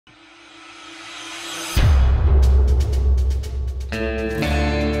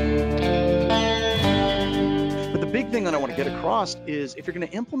that I want to get across is if you're going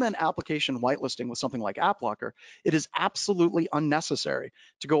to implement application whitelisting with something like AppLocker, it is absolutely unnecessary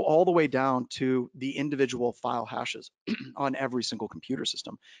to go all the way down to the individual file hashes on every single computer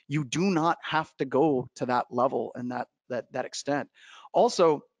system. You do not have to go to that level and that extent.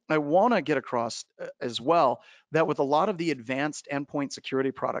 Also, I want to get across as well that with a lot of the advanced endpoint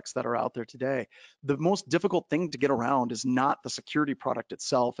security products that are out there today, the most difficult thing to get around is not the security product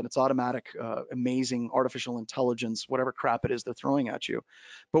itself and its automatic, amazing artificial intelligence, whatever crap it is they're throwing at you.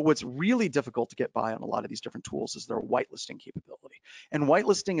 But what's really difficult to get by on a lot of these different tools is their whitelisting capability. And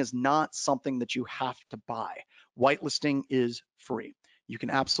whitelisting is not something that you have to buy. Whitelisting is free. You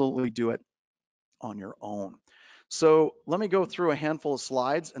can absolutely do it on your own. So let me go through a handful of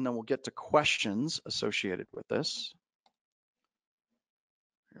slides and then we'll get to questions associated with this.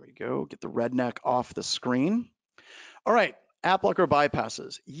 Here we go, get the redneck off the screen. All right, AppLocker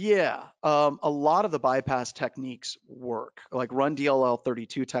bypasses. Yeah, a lot of the bypass techniques work, like run DLL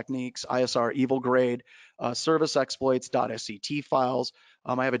 32 techniques, ISR evil grade, service exploits, .sct files.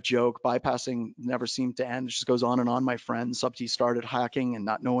 I have a joke, bypassing never seemed to end. It just goes on and on, my friend. Subty started hacking and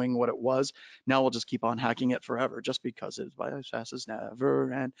not knowing what it was. Now we'll just keep on hacking it forever just because it bypasses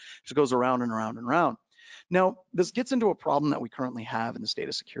never end. It just goes around and around and around. Now, this gets into a problem that we currently have in the state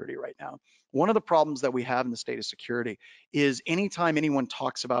of security right now. One of the problems that we have in the state of security is anytime anyone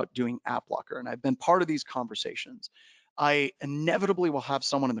talks about doing AppLocker, and I've been part of these conversations, I inevitably will have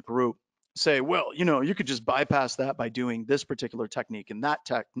someone in the group say, well, you know, you could just bypass that by doing this particular technique and that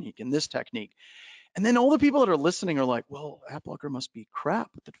technique and this technique. And then all the people that are listening are like, well, AppLocker must be crap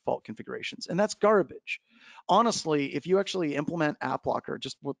with the default configurations. And that's garbage. Honestly, if you actually implement AppLocker,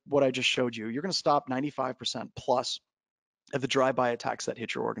 just what I just showed you, you're going to stop 95% plus of the drive-by attacks that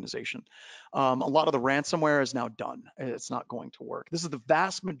hit your organization. A lot of the ransomware is now done. It's not going to work. This is the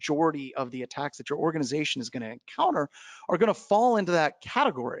vast majority of the attacks that your organization is going to encounter are going to fall into that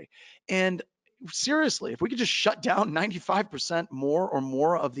category. And seriously, if we could just shut down 95%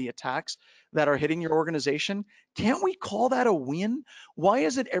 more of the attacks that are hitting your organization, can't we call that a win? Why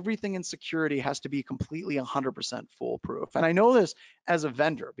is it everything in security has to be completely 100% foolproof? And I know this as a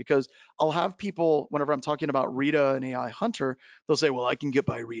vendor because I'll have people, whenever I'm talking about Rita and AI Hunter, they'll say, well, I can get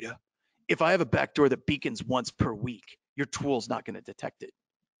by Rita. If I have a backdoor that beacons once per week, your tool's not going to detect it.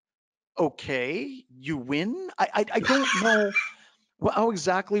 Okay, you win? I don't know how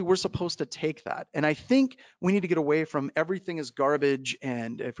exactly we're supposed to take that. And I think we need to get away from everything is garbage,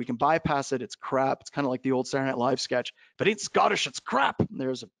 and if we can bypass it, it's crap. It's kind of like the old Saturday Night Live sketch, but it's Scottish, it's crap.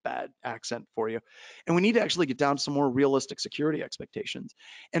 There's a bad accent for you. And we need to actually get down to some more realistic security expectations.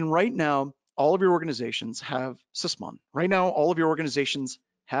 And right now, all of your organizations have Sysmon. Right now, all of your organizations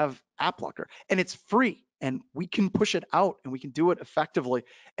have AppLocker, and it's free. And we can push it out and we can do it effectively,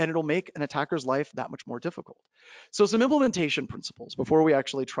 and it'll make an attacker's life that much more difficult. So some implementation principles before we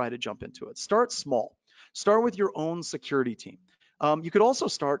actually try to jump into it. Start small. Start with your own security team. You could also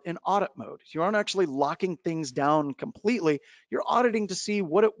start in audit mode. You aren't actually locking things down completely. You're auditing to see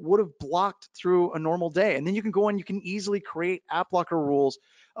what it would have blocked through a normal day. And then you can go and you can easily create AppLocker rules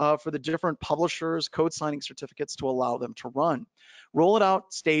for the different publishers, code signing certificates to allow them to run. Roll it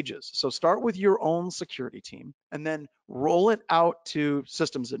out stages. So start with your own security team and then roll it out to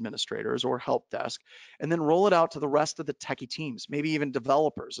systems administrators or help desk, and then roll it out to the rest of the techie teams, maybe even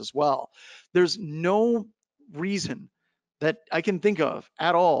developers as well. There's no reason that I can think of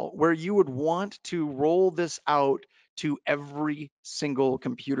at all where you would want to roll this out to every single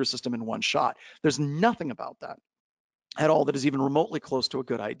computer system in one shot. There's nothing about that at all that is even remotely close to a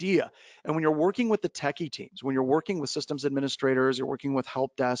good idea. And when you're working with the techie teams, when you're working with systems administrators, you're working with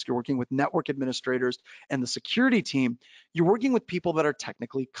help desk, you're working with network administrators and the security team, you're working with people that are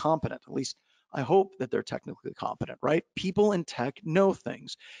technically competent. At least I hope that they're technically competent, right? People in tech know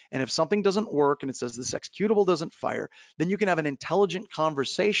things. And if something doesn't work and it says this executable doesn't fire, then you can have an intelligent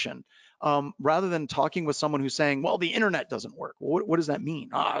conversation rather than talking with someone who's saying, well, the internet doesn't work. Well, what does that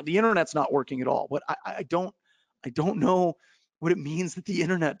mean? The internet's not working at all. What I don't know what it means that the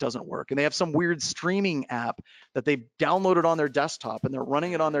internet doesn't work. And they have some weird streaming app that they've downloaded on their desktop and they're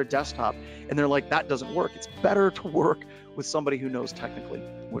running it on their desktop. And they're like, that doesn't work. It's better to work with somebody who knows technically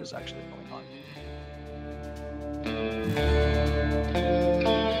what is actually going on.